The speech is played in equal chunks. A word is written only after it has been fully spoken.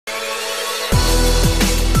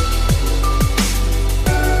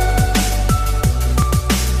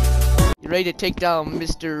ready to take down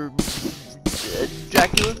Mr.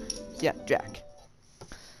 Dracula? Yeah, Jack.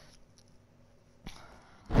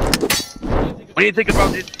 What do you think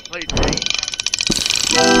about this place,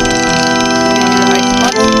 Jay?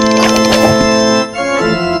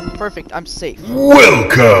 Perfect, I'm safe.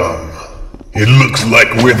 Welcome! It looks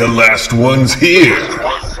like we're the last ones here.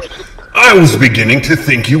 I was beginning to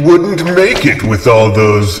think you wouldn't make it with all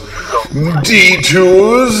those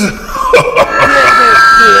detours.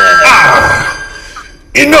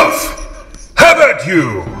 Enough! How about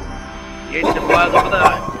you? Get the flag over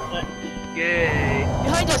there. Yay.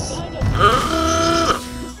 Behind us!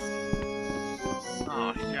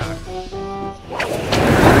 Oh,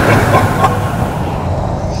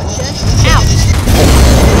 shucks. Ow!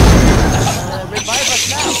 Revive us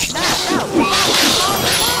now! Now!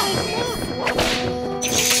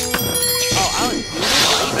 Oh, I was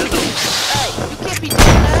hey, you can't be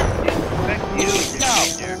doing that! Expect you to No! be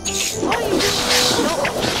there. What are you doing? No!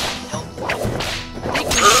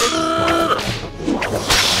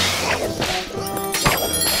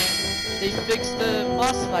 I think they fixed the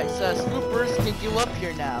boss fight so snoopers can go up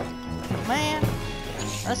here now. Man,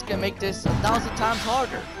 that's gonna make this 1,000 times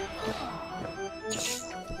harder.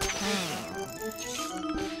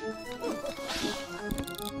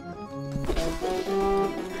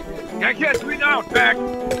 Can't catch me now, Jack.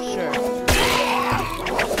 Sure.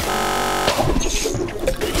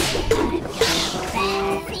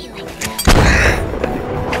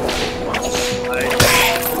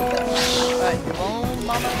 Alright, bone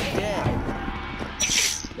mama dead.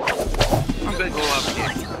 I'm gonna go up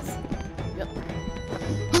here. Yep.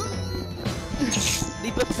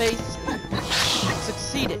 Leap of faith.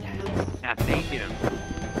 Succeeded. Yeah, thank you.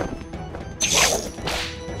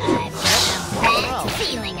 Bad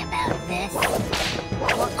feeling about this.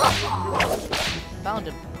 Found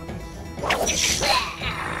him.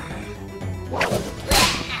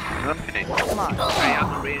 Okay. Come on. Try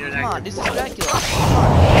out the radar. Come on, this is Dracula.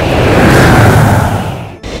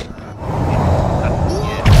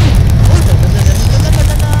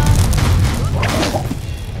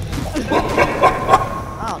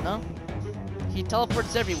 I don't know. He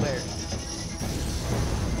teleports everywhere.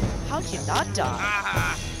 How'd you not die?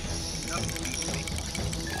 Ah,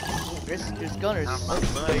 There's gunners.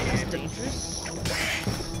 That's dangerous.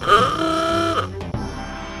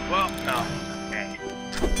 well, no. Okay.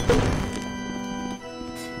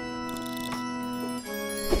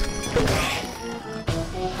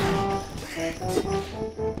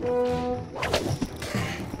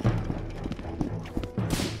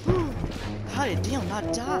 How did Dio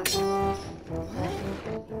not die? What?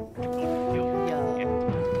 Yo.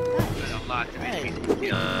 There's a lot to Hey. be. We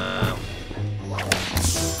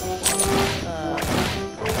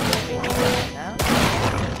need that now.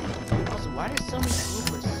 Also, why are there so many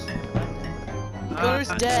snoopers? Gunner's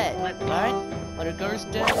dead, right? Are the gunners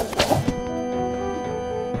dead? I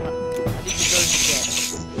think the gunner's dead.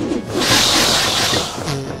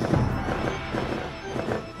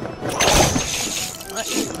 What?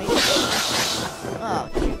 Oh,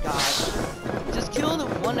 dear God. Just kill the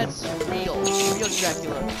one that's real. Real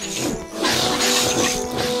Dracula.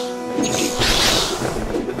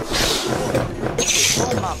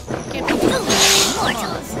 Oh, Mom. Can't be doing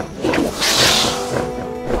that.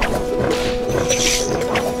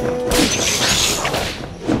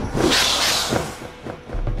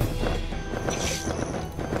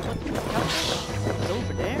 It's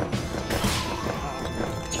over there?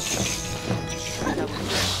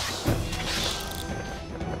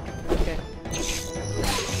 Okay.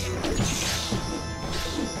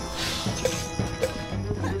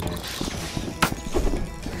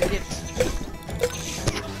 Get it.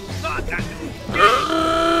 Not that.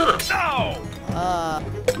 No!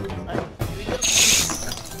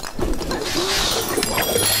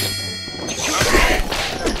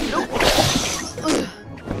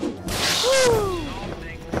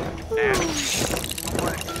 Here we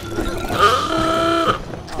go.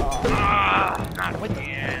 Not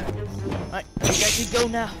again. Alright, you guys can go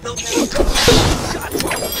now. Shot.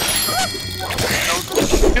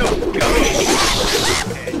 Go.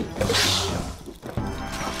 Okay.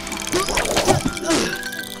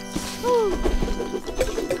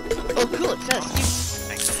 Oh, cool, it's us.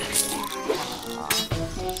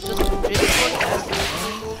 Just a big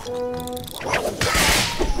forecast.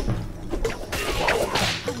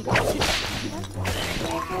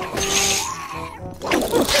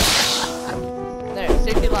 There,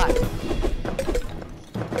 safety lock.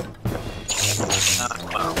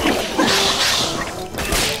 Wow.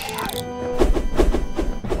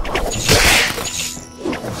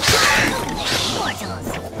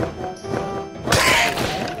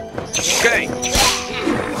 Okay.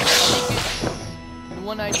 The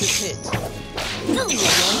one I just hit.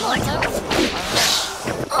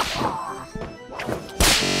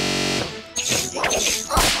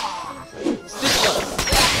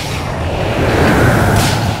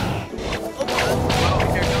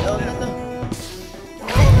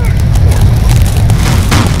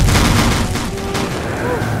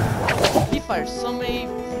 He fired so many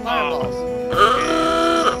fireballs.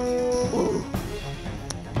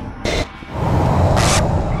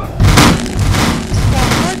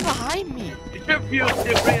 Right behind me. It's your fuse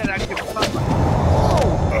to bring it active.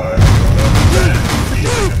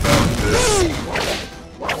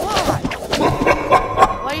 Why?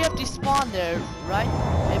 Why you have to spawn there, right?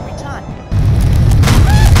 Every time.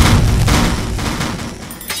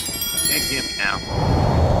 Can't get me now.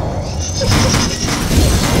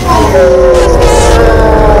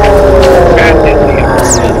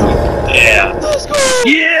 Yeah. Let's go!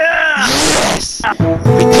 Yeah. Yes! We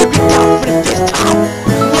can be down for it this time!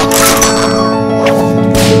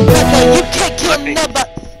 You can't kill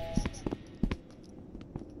nobody!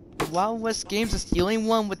 Wild West Games is the only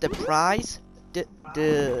one with the prize?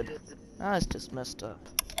 Dude. That's just messed up.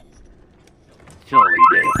 Surely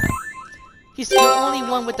did. He's the only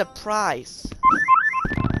one with the prize.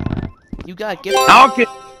 You gotta give him. How can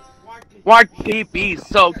why can he be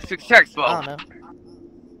so successful? I don't know.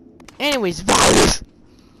 Anyways, guys,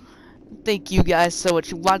 thank you guys so much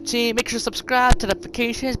for watching. Make sure to subscribe to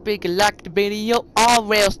notifications, big like the video,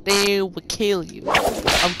 or else they will kill you.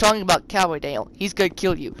 I'm talking about Cowboy Dale. He's gonna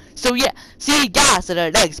kill you. So yeah, see you guys in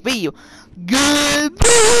the next video. Goodbye.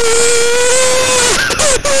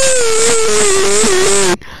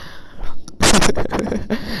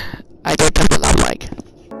 I don't have a lot mic.